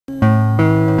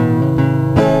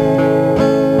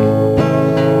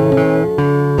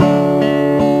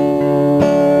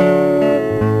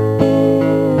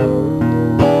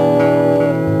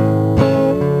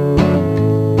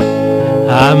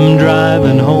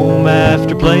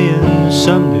after playing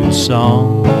some new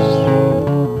songs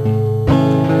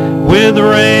with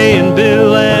Ray and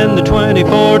Bill and the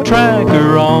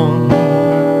 24-tracker on.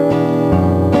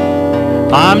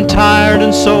 I'm tired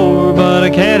and sore, but I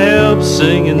can't help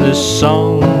singing this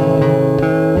song.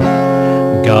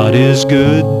 God is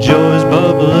good, joy's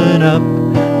bubbling up,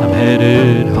 I'm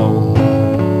headed home.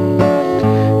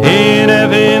 In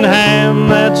Effingham,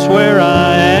 that's where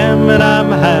I am, and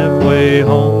I'm halfway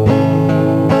home.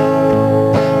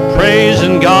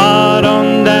 Praising God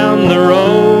on down the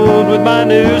road with my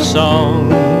new song.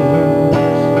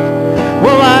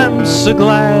 Well, I'm so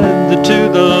glad that to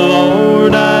the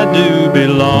Lord I do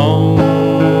belong.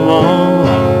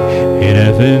 In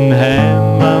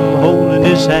Effingham, I'm holding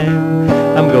his hand,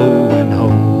 I'm going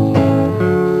home.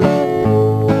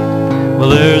 Well,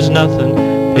 there's nothing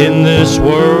in this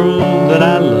world that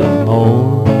I love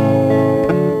more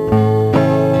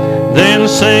than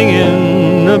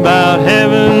singing about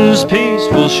heaven's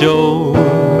peaceful shore,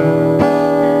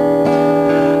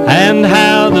 and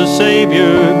how the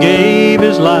Savior gave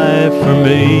his life for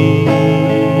me.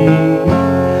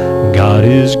 God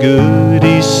is good,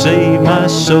 he saved my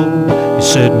soul, he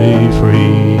set me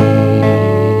free.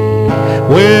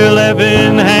 Well,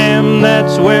 Effingham,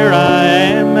 that's where I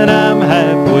am, and I'm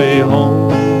halfway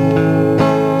home.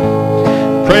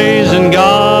 Praising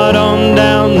God on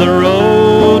down the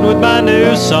road with my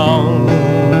new song.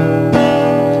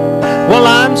 Well,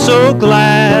 I'm so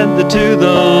glad that to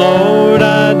the Lord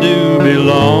I do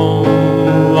belong.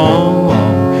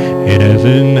 In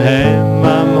Effingham,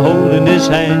 I'm holding his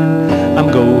hand, I'm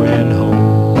going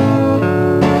home.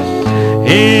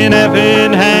 In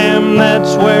Effingham,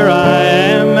 that's where I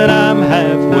am, and I'm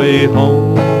halfway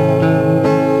home.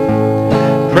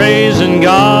 Praising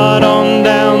God on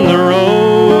down the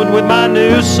road with my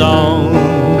new song.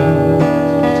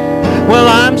 Well,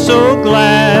 I'm so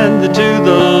glad that to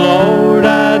the Lord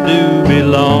I do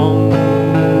belong.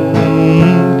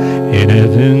 In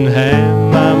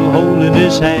Effingham, I'm holding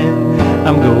his hand,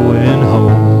 I'm going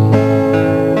home.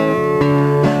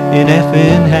 In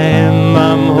Effingham,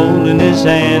 I'm holding his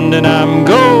hand, and I'm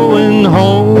going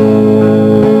home.